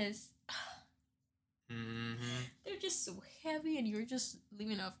 Yeah, because they're just so heavy, and you're just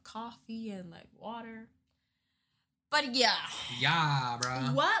leaving off coffee and like water. But yeah. Yeah,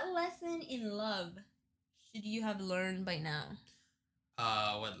 bro. What lesson in love should you have learned by now?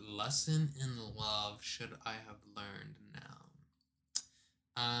 What lesson in love should I have learned now?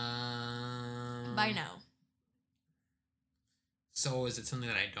 By now. So is it something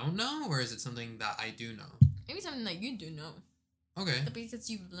that I don't know, or is it something that I do know? Maybe something that you do know. Okay. Because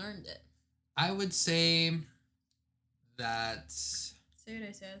you've learned it. I would say that... Say what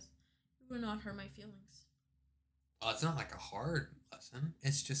I says. You will not hurt my feelings. Well, it's not like a hard lesson.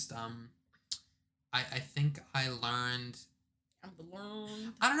 It's just, I think I learned... I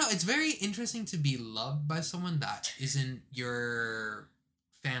don't know. It's very interesting to be loved by someone that isn't your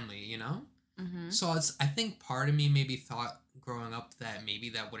family, you know? So I think part of me maybe thought growing up that maybe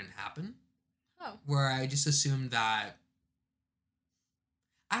that wouldn't happen. Oh. Where I just assumed that,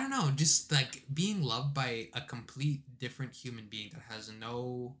 I don't know, just like being loved by a complete different human being that has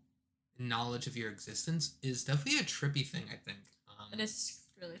no knowledge of your existence is definitely a trippy thing, I think. It is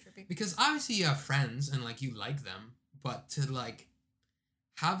really trippy. Because obviously you have friends and like you like them, but to like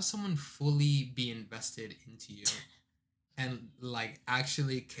have someone fully be invested into you and like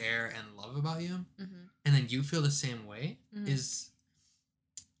actually care and love about you, and then you feel the same way is,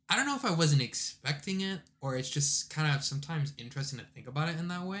 I don't know if I wasn't expecting it or it's just kind of sometimes interesting to think about it in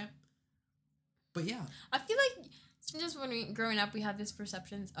that way. But yeah. I feel like sometimes when we growing up, we have these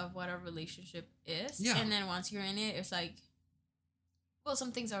perceptions of what a relationship is. Yeah. And then once you're in it, it's like, well,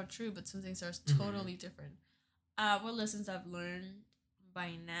 some things are true, but some things are totally different. What lessons I've learned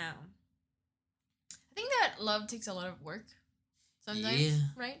by now? I think that love takes a lot of work sometimes,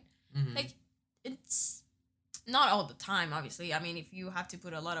 right? Like, it's not all the time, obviously. I mean, if you have to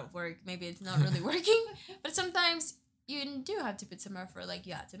put a lot of work, maybe it's not really working. But sometimes you do have to put some effort. Like,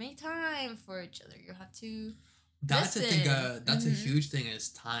 you have to make time for each other. You have to That's listen. That's a huge thing is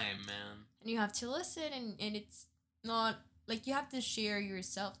time, man. And you have to listen, and it's not, like, you have to share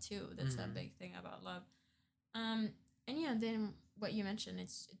yourself, too. That's a big thing about love. And yeah, then what you mentioned,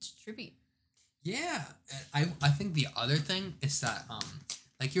 it's trippy. Yeah. I think the other thing is that,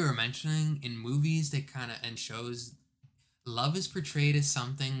 like you were mentioning, in movies they kind of and shows, love is portrayed as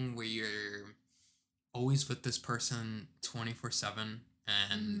something where you're always with this person 24/7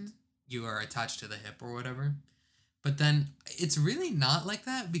 and you are attached to the hip or whatever. But then it's really not like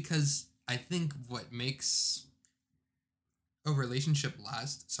that, because I think what makes a relationship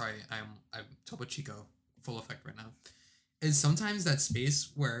last, sorry, I'm Topo Chico full effect right now, is sometimes that space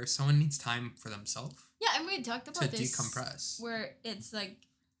where someone needs time for themselves. Yeah, and we talked about to this. Decompress. Where it's like,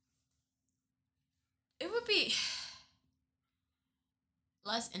 it would be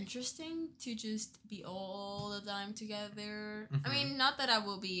less interesting to just be all the time together. I mean, not that I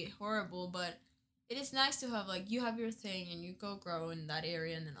will be horrible, but it is nice to have, like, you have your thing and you go grow in that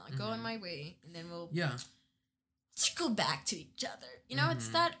area, and then I'll go on my way, and then we'll circle back to each other. You know,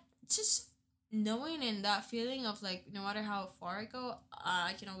 it's just knowing and that feeling of, like, no matter how far I go,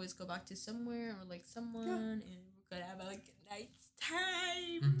 I can always go back to somewhere or, like, someone, and we're gonna have, like, a nice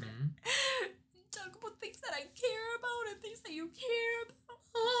time. Talk about things that I care about and things that you care about.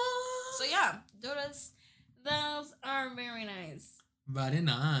 So yeah, those are very nice. Very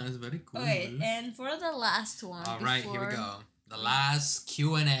nice, very cool. Okay, and for the last one. All right, here we go. The last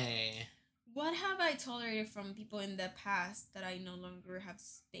Q&A. What have I tolerated from people in the past that I no longer have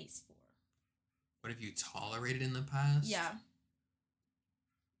space for? What have you tolerated in the past? Yeah.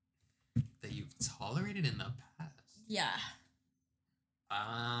 That you've tolerated in the past? Yeah.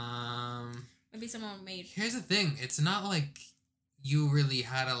 Maybe someone made... Here's the thing. It's not like you really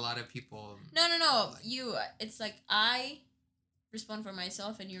had a lot of people... No. You... It's like I respond for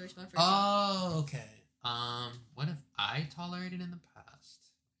myself and you respond for yourself. Oh, okay. What have I tolerated in the past?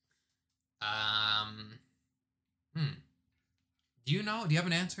 Do you know? Do you have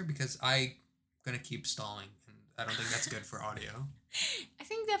an answer? Because I'm going to keep stalling, and I don't think that's good for audio. I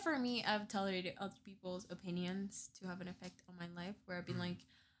think that for me, I've tolerated other people's opinions to have an effect on my life, where I've been like,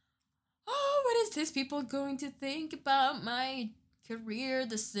 oh, what is this people going to think about my career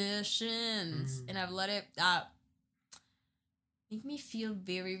decisions? And I've let it make me feel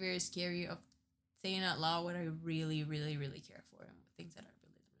very, very scary of saying out loud what I really, really, really care for and things that I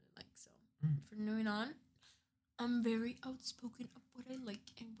really, really like. So from moving on, I'm very outspoken of what I like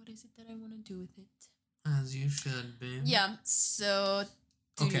and what is it that I want to do with it. As you should be. Yeah, so...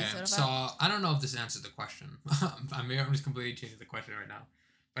 Okay, so I don't know if this answers the question. I'm just completely changing the question right now.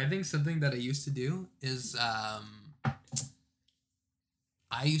 But I think something that I used to do is I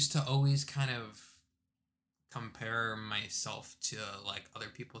used to always kind of compare myself to like other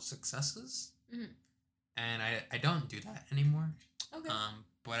people's successes. And I don't do that anymore. Okay.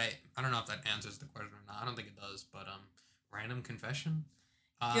 But I don't know if that answers the question or not. I don't think it does, but random confession.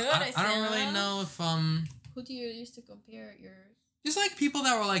 Good, I don't really know if who do you used to compare your... Just like people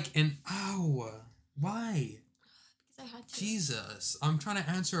that were like why? Because I had to. Jesus, I'm trying to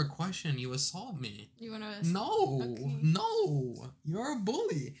answer a question. You assault me. You wanna... No, you're a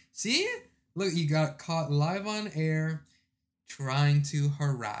bully. See? Look, you got caught live on air trying to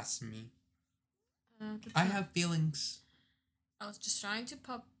harass me. I have feelings. I was just trying to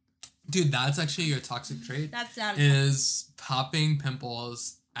pop. Dude, that's actually your toxic trait. That's that. Is popping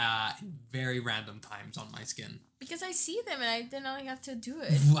pimples at very random times on my skin. Because I see them and I didn't really have to do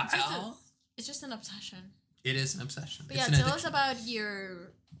it. Wow. It's just an obsession. It is an obsession. But yeah, tell us about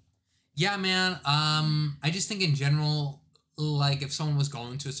your... Yeah, man. I just think in general, like if someone was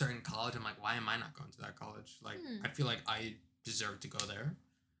going to a certain college, I'm like, why am I not going to that college? Like, I feel like I deserve to go there.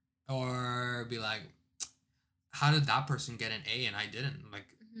 Or be like, how did that person get an A and I didn't? Like,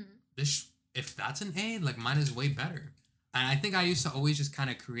 this, if that's an A, like mine is way better. And I think I used to always just kind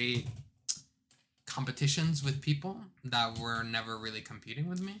of create competitions with people that were never really competing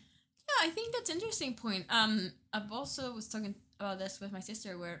with me. Yeah, I think that's an interesting point. I've also was talking about this with my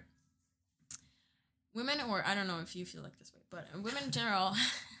sister, where women, or I don't know if you feel like this way, but women in general,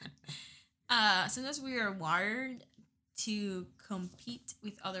 sometimes we are wired to compete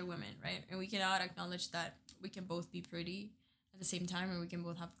with other women, right? And we cannot acknowledge that we can both be pretty at the same time, and we can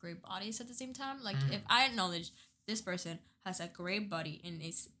both have great bodies at the same time. Like, if I acknowledge this person has a great body and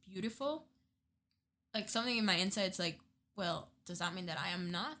is beautiful, like something in my inside's like, well, does that mean that I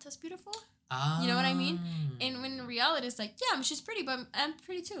am not as beautiful? You know what I mean? And when in reality, it's like, yeah, she's pretty, but I'm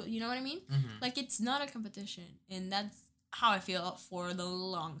pretty too. You know what I mean? Like, it's not a competition. And that's how I feel for the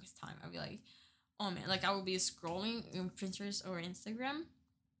longest time. I'll be like, oh man, like I will be scrolling in Pinterest or Instagram,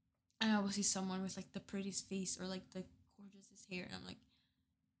 and I will see someone with like the prettiest face or like the gorgeous hair. And I'm like,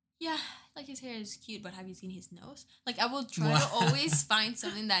 yeah, like his hair is cute, but have you seen his nose? Like, I will try to always find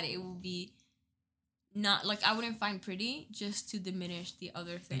something that it will be not, like, I wouldn't find pretty just to diminish the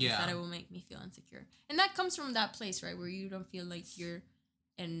other things that it will make me feel insecure. And that comes from that place, right, where you don't feel like you're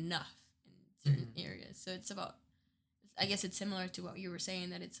enough in certain areas. So it's about, I guess it's similar to what you were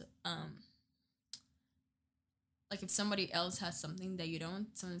saying, that it's, like, if somebody else has something that you don't,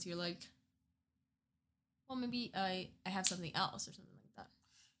 sometimes you're like, well, maybe I have something else or something like that.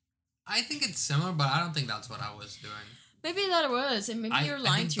 I think it's similar, but I don't think that's what I was doing. Maybe that was, and maybe you're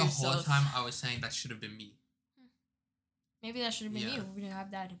lying to yourself. The whole time I was saying that should have been me. Maybe that should have been you. We didn't have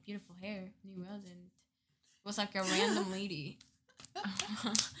that beautiful hair. You wasn't. It was like a random lady.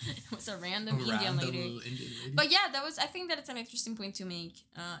 It was a random Indian lady. But yeah, that was. I think that it's an interesting point to make.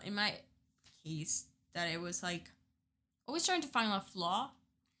 In my case, that it was like always trying to find a flaw,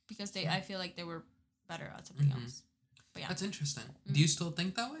 because I feel like they were better at something else. But yeah, that's interesting. Do you still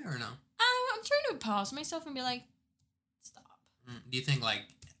think that way or no? I'm trying to pause myself and be like, stop. Do you think like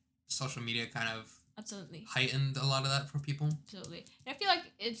social media kind of absolutely heightened a lot of that for people? Absolutely. And I feel like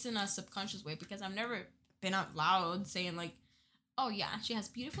it's in a subconscious way, because I've never been out loud saying like, oh yeah, she has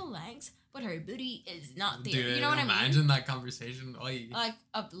beautiful legs, but her booty is not there. Dude, you know what I mean? Imagine that conversation. Like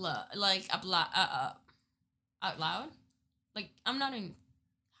out loud. Like, I'm not in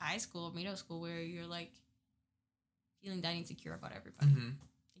high school or middle school where you're like feeling that insecure about everybody. And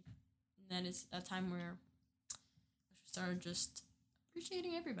that is a time where I should start just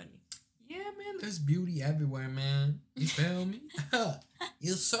appreciating everybody. Yeah, man, there's beauty everywhere, man. You feel me?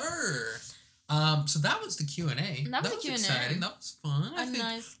 Yes, sir. So that was the Q&A. That was Q&A. Exciting. That was fun. I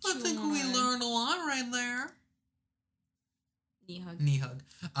think we learned a lot right there. Knee hug.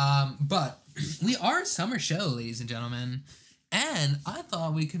 But we are a summer show, ladies and gentlemen. And I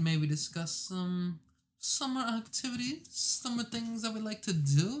thought we could maybe discuss some summer activities, summer things that we like to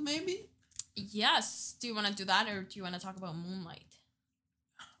do, maybe? Yes. Do you want to do that, or do you want to talk about moonlight?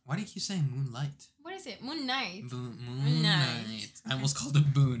 Why do you keep saying moonlight? What is it? Moon night. Moon night. I almost called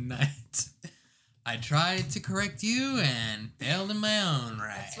it boon night. I tried to correct you and failed in my own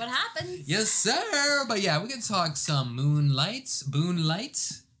right. That's what happens. Yes, sir. But yeah, we can talk some moonlight. Or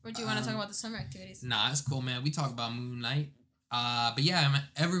do you want to talk about the summer activities? Nah, it's cool, man. We talk about moonlight. But yeah,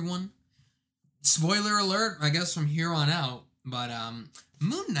 everyone. Spoiler alert, I guess from here on out. But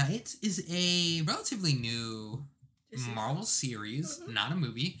Moon Knight is a relatively new Marvel series, not a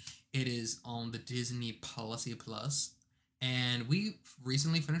movie. It is on the Disney Plus. And we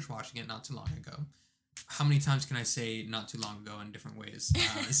recently finished watching it not too long ago. How many times can I say not too long ago in different ways?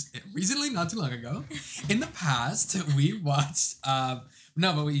 Recently, not too long ago. In the past, we watched...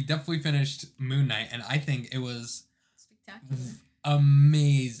 but we definitely finished Moon Knight. And I think it was... spectacular.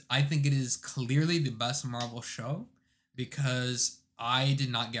 Amazing. I think it is clearly the best Marvel show. Because I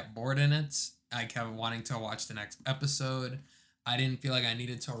did not get bored in it. I kept wanting to watch the next episode. I didn't feel like I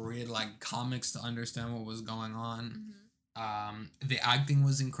needed to read like comics to understand what was going on. The acting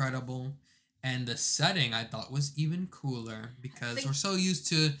was incredible, and the setting I thought was even cooler, because we're so used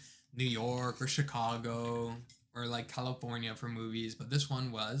to New York or Chicago or like California for movies, but this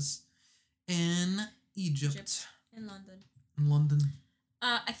one was in Egypt. In London. In London.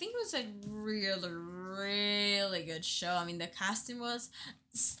 I think it was a really, really good show. I mean, the casting was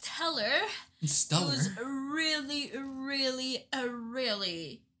stellar. It was really, really,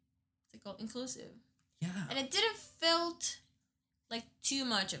 really, what's it called? Inclusive. Yeah. And it didn't felt like too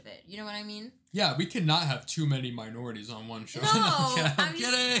much of it. You know what I mean? Yeah, we cannot have too many minorities on one show. No, I'm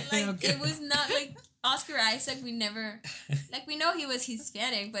kidding. Like, it was not like, Oscar Isaac, we never like we know he was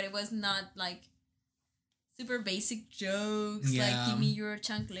Hispanic, but it was not like super basic jokes like give me your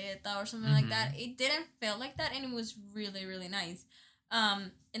chancleta or something like that. It didn't feel like that, and it was really really nice.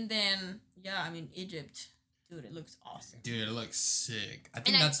 And then I mean Egypt, dude, it looks awesome. Dude, it looks sick. I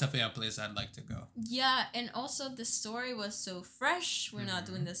think that's definitely a place I'd like to go. Yeah, and also the story was so fresh. We're not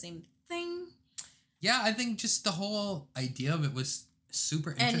doing the same thing. Yeah, I think just the whole idea of it was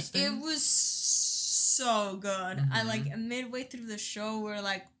super interesting. And it was so good. I like midway through the show, we're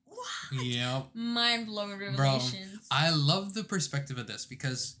like, what? Yep. Mind-blowing revelations. Bro, I love the perspective of this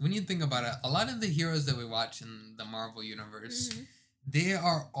because when you think about it, a lot of the heroes that we watch in the Marvel Universe, they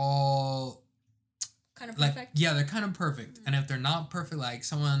are all kind of perfect. Yeah, they're kind of perfect. And if they're not perfect, like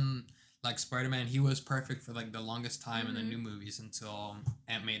someone like Spider-Man, he was perfect for like the longest time in the new movies until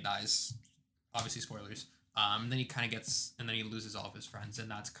Aunt May dies. Obviously, spoilers. Then he kind of gets, and then he loses all of his friends,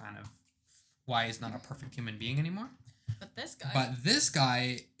 and that's kind of why he's not a perfect human being anymore. But this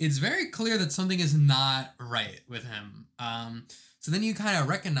guy, it's very clear that something is not right with him. So then you kind of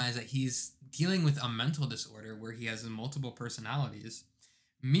recognize that he's dealing with a mental disorder where he has multiple personalities.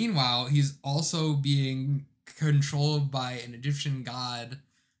 Meanwhile, he's also being controlled by an Egyptian god,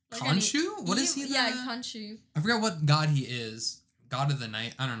 like Khonshu? What is he? Yeah, Khonshu. I forgot what god he is. God of the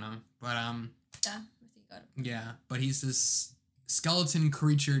night. I don't know. But yeah, but he's this skeleton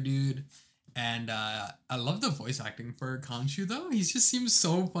creature dude, and I love the voice acting for Khonshu though. He just seems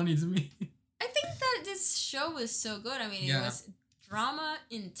so funny to me. I think that this show was so good. I mean, it was drama,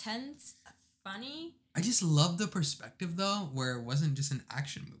 intense, funny. I just love the perspective though, where it wasn't just an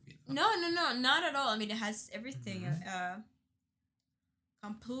action movie. Though. No, not at all. I mean, it has everything.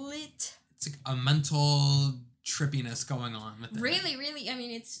 Complete. It's like a mental trippiness going on with it. Really. I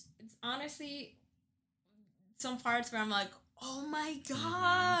mean, it's honestly some parts where I'm like, oh my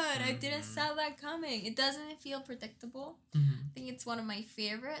god, I didn't saw that coming. It doesn't feel predictable. I think it's one of my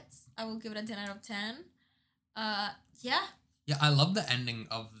favorites. I will give it a 10 out of 10. Yeah, I love the ending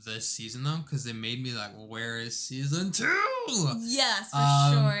of this season though, because it made me like, where is season 2? Yes, for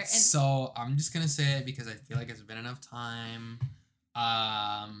sure. And so I'm just gonna say it because I feel like it's been enough time.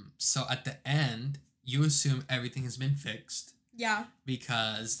 So at the end, you assume everything has been fixed. Yeah.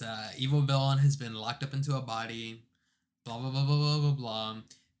 Because the evil villain has been locked up into a body, blah, blah, blah, blah, blah, blah, blah.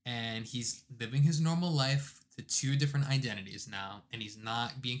 And he's living his normal life to 2 different identities now. And he's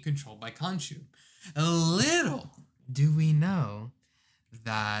not being controlled by Khonshu. Little do we know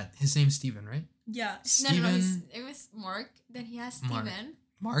that his name's Steven, right? Yeah. Steven, no, it was Mark. Then he has Steven.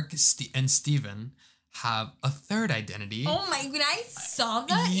 Mark and Steven have a third identity. Oh my, when I saw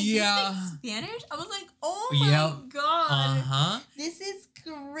that in Spanish, I was like, oh my god. This is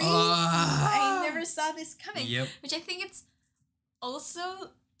crazy. I never saw this coming. Which I think it's also,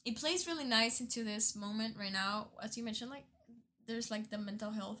 it plays really nice into this moment right now. As you mentioned, like, there's like the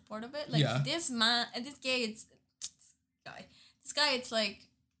mental health part of it. Like this guy, it's like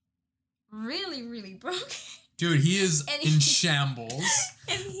really, really broken. Dude, he is in shambles.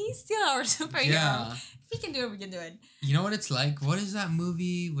 And he's still our superhero. Yeah. If he can do it, we can do it. You know what it's like? What is that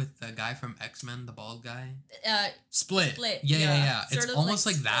movie with the guy from X-Men, the bald guy? Split. Yeah. It's almost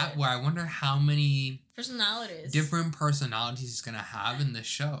like that, where I wonder how many different personalities he's going to have in this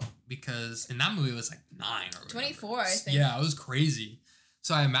show. Because in that movie, it was like 9 or 24, I think. Yeah, it was crazy.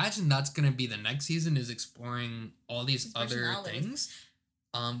 So I imagine that's going to be the next season, is exploring all these other things.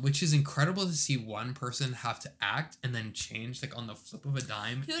 Which is incredible to see one person have to act and then change like on the flip of a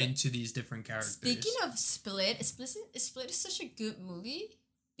dime into these different characters. Speaking of Split is such a good movie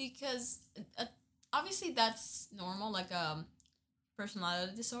because obviously that's normal, like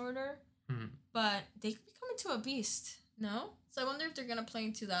personality disorder, but they could become into a beast. No, so I wonder if they're gonna play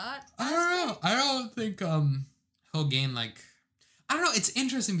into that. I don't know. I don't think he'll gain like. I don't know. It's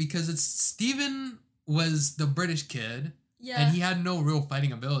interesting because Steven was the British kid. Yeah. And he had no real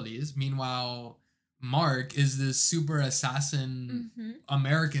fighting abilities. Meanwhile, Mark is this super assassin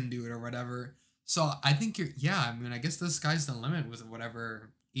American dude or whatever. So I think I guess the sky's the limit with whatever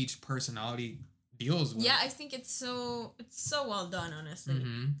each personality deals with. Yeah, I think it's so well done, honestly.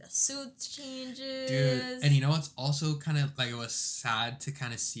 The suit changes. Dude, and you know what's also kind of like, it was sad to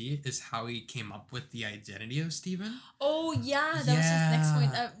kind of see is how he came up with the identity of Steven. Oh yeah, that was his next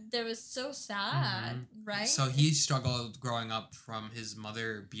point. That was so sad, right? So he struggled growing up from his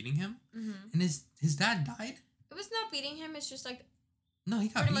mother beating him, and his dad died. It was not beating him. It's just like he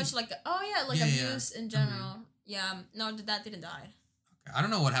got pretty much like abuse in general. Yeah, no, the dad didn't die. I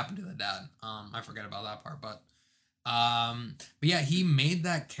don't know what happened to the dad. I forget about that part, but yeah, he made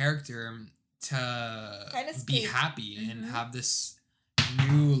that character to be happy and have this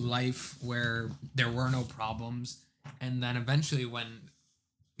new life where there were no problems, and then eventually when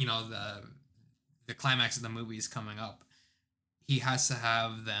the climax of the movie is coming up, he has to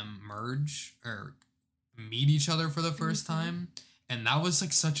have them merge or meet each other for the first time, and that was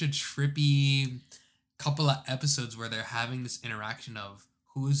like such a trippy couple of episodes where they're having this interaction of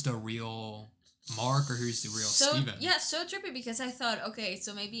who's the real Mark or who's the real Steven. Yeah, so trippy because I thought, okay,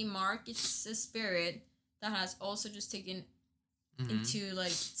 so maybe Mark is a spirit that has also just taken into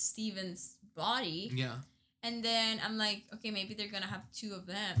like Steven's body. Yeah. And then I'm like, okay, maybe they're gonna have two of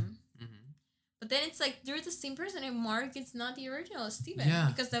them. But then it's like they're the same person, and Mark is not the original Steven.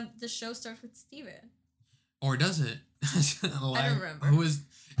 Yeah. Because the show starts with Steven. Or does it? I don't remember.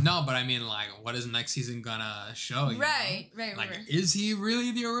 No, but I mean, like, what is next season gonna show? Right. Like, is he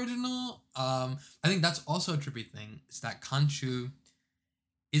really the original? I think that's also a trippy thing. Is that Khonshu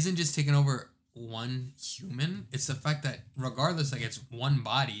isn't just taking over one human. It's the fact that regardless, like, it's one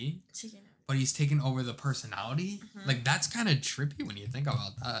body, but he's taking over the personality. Like, that's kind of trippy when you think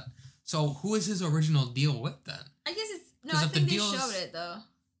about that. So who is his original deal with then? I guess it's... No, I think they showed it, though.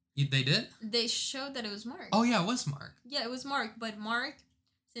 They did? They showed that it was Mark. Oh, yeah, it was Mark. Yeah, it was Mark. But Mark,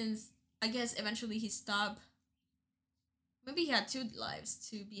 since I guess eventually he stopped... Maybe he had two lives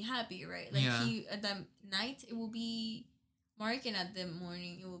to be happy, right? Like, he at the night, it will be Mark, and at the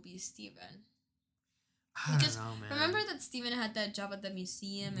morning, it will be Steven. I don't know, man. Remember that Steven had that job at the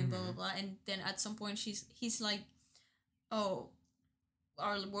museum and blah, blah, blah. And then at some point, he's like, oh...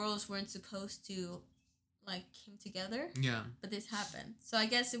 Our worlds weren't supposed to like came together. Yeah. But this happened. So I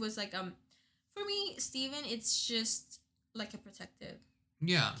guess it was like for me, Steven, it's just like a protective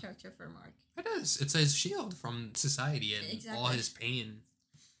character for Mark. It is. It's his shield from society and all his pain.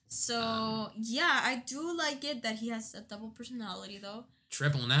 So I do like it that he has a double personality though.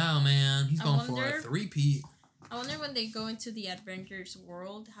 Triple now, man. He's going for a 3-peat. I wonder when they go into the Avengers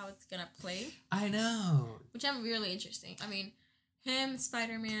world how it's gonna play. I know. Which I'm really interesting. I mean, him,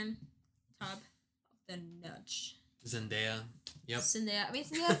 Spider-Man, top of the notch. Zendaya. Yep. Zendaya. I mean,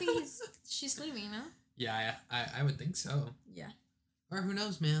 Zendaya, I think she's leaving, no? Yeah, I would think so. Yeah. Or who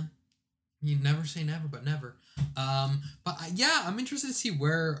knows, man? You never say never, but never. But I'm interested to see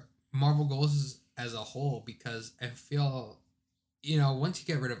where Marvel goes as a whole because I feel, once you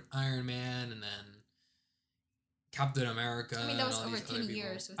get rid of Iron Man and then Captain America. I mean, that was over 10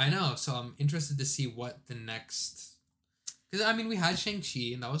 years. I know, so I'm interested to see what the next. Because, I mean, we had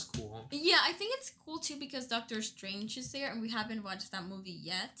Shang-Chi, and that was cool. Yeah, I think it's cool, too, because Doctor Strange is there, and we haven't watched that movie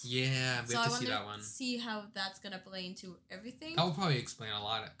yet. Yeah, we have to see that one. See how that's going to play into everything. That will probably explain a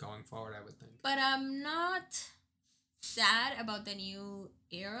lot going forward, I would think. But I'm not sad about the new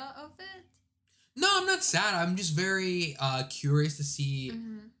era of it. No, I'm not sad. I'm just very curious to see...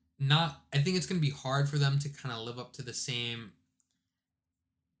 I think it's going to be hard for them to kind of live up to the same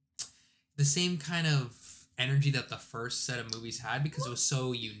kind of energy that the first set of movies had because it was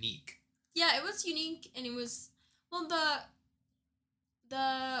so unique. Yeah, it was unique, and it was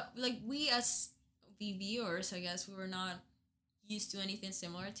we as viewers, I guess, we were not used to anything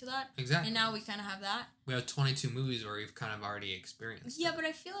similar to that. Exactly. And now we kind of have that. We have 22 movies where we've kind of already experienced. Yeah, but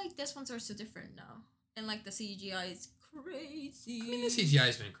I feel like this ones are so different now, and like the CGI is crazy. I mean, the CGI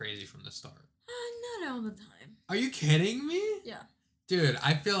has been crazy from the start. Not all the time. Are you kidding me? Yeah. Dude,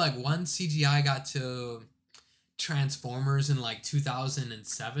 I feel like once CGI got to Transformers in like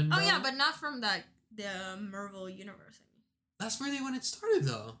 2007. Bro. Oh yeah, but not from the Marvel universe. I mean. That's really when it started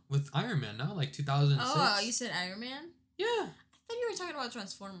though, with Iron Man. No, like 2006. Oh, you said Iron Man? Yeah. I thought you were talking about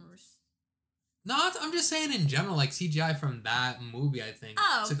Transformers. No, I'm just saying in general, like CGI from that movie. I think.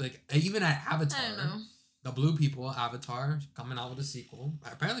 Oh. So like even at Avatar, I don't know. The Blue People, Avatar, coming out with a sequel.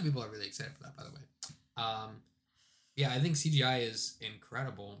 Apparently, people are really excited for that. By the way, yeah, I think CGI is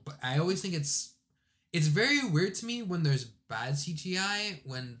incredible, but I always think it's very weird to me when there's bad CGI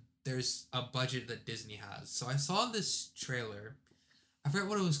when there's a budget that Disney has. So I saw this trailer. I forget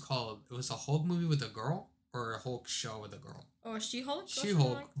what it was called. It was a Hulk movie with a girl or a Hulk show with a girl. Or She-Hulk?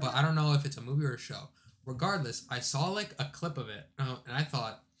 She-Hulk, like but I don't know if it's a movie or a show. Regardless, I saw like a clip of it and I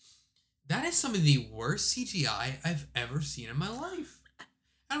thought, that is some of the worst CGI I've ever seen in my life.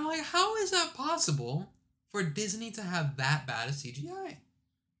 And I'm like, how is that possible for Disney to have that bad a CGI?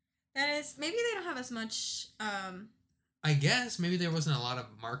 That is, maybe they don't have as much, I guess, maybe there wasn't a lot of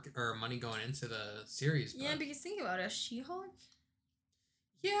market or money going into the series. Yeah, because think about it, She-Hulk?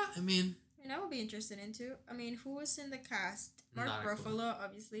 Yeah, I mean... And I would be interested into. I mean, who was in the cast? Mark Ruffalo,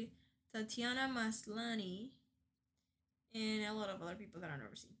 obviously. Tatiana Maslany. And a lot of other people that I've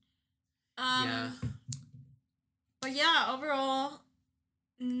never seen. Yeah. But yeah, overall,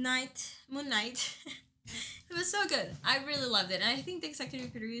 Moon Knight. It was so good. I really loved it. And I think the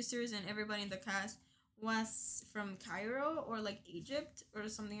executive producers and everybody in the cast was from Cairo or like Egypt or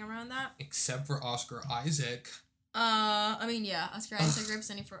something around that. Except for Oscar Isaac. I mean, yeah, Oscar Isaac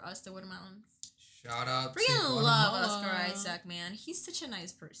representing for us, the Watermelons. Shout out to Freaking love Oscar Isaac, man. He's such a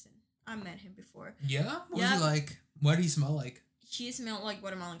nice person. I met him before. Yeah? What was he like? What did he smell like? He smelled like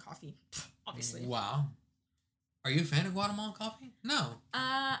watermelon coffee, obviously. Wow. Are you a fan of Guatemalan coffee? No.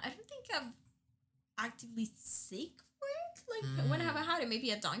 I don't think I've actively seek for it. Like, when have I had it?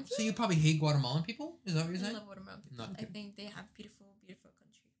 Maybe a donkey? So you probably hate Guatemalan people? Is that what you're saying? I love watermelon people. No, I think they have beautiful, beautiful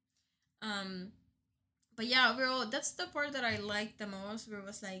country. But yeah, overall, that's the part that I liked the most, where it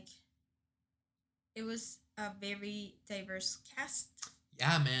was like, it was a very diverse cast.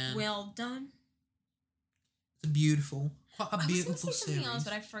 Yeah, man. Well done. It's beautiful. What a beautiful I was gonna say something else,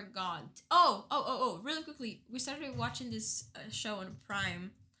 but I forgot. Oh! Really quickly, we started watching this show on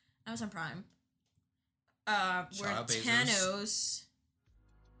Prime, Amazon Prime. Where Thanos,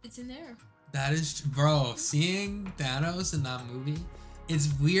 it's in there. That is, bro. Seeing Thanos in that movie, it's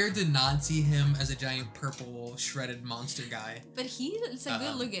weird to not see him as a giant purple shredded monster guy. But it's a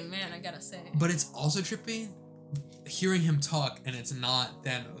good looking man, I gotta say. But it's also trippy hearing him talk and it's not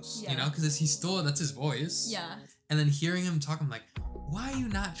Thanos, you know, because that's his voice. Yeah. And then hearing him talk, I'm like, why are you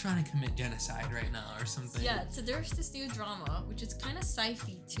not trying to commit genocide right now or something? Yeah, so there's this new drama, which is kind of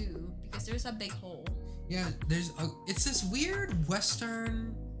sci-fi too, because there's a big hole. Yeah, it's this weird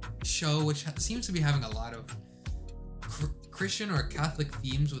Western show which seems to be having a lot of Christian or Catholic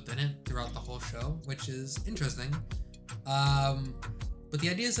themes within it throughout the whole show, which is interesting. But the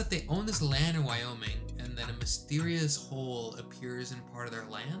idea is that they own this land in Wyoming, and then a mysterious hole appears in part of their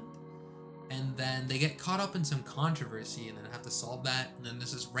land, and then they get caught up in some controversy, and then have to solve that. And then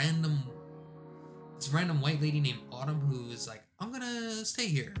there's this random white lady named Autumn who's like, I'm gonna stay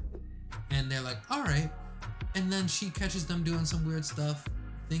here, and they're like, all right. And then she catches them doing some weird stuff.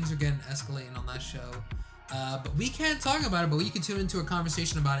 Things are getting escalating on that show. But we can't talk about it, but you can tune into a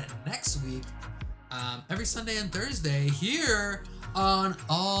conversation about it next week. Every Sunday and Thursday here on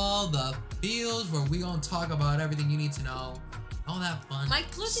All the Feels, where we gonna talk about everything you need to know. All that fun. My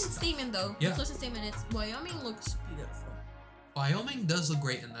closing statement though. Yeah. My closing statement is Wyoming looks beautiful. Wyoming does look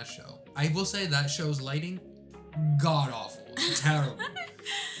great in that show. I will say that show's lighting, god awful. Terrible.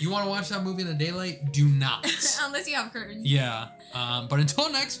 You want to watch that movie in the daylight? Do not. Unless you have curtains. Yeah. But until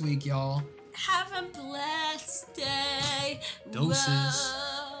next week, y'all. Have a blessed day. Doses. Whoa.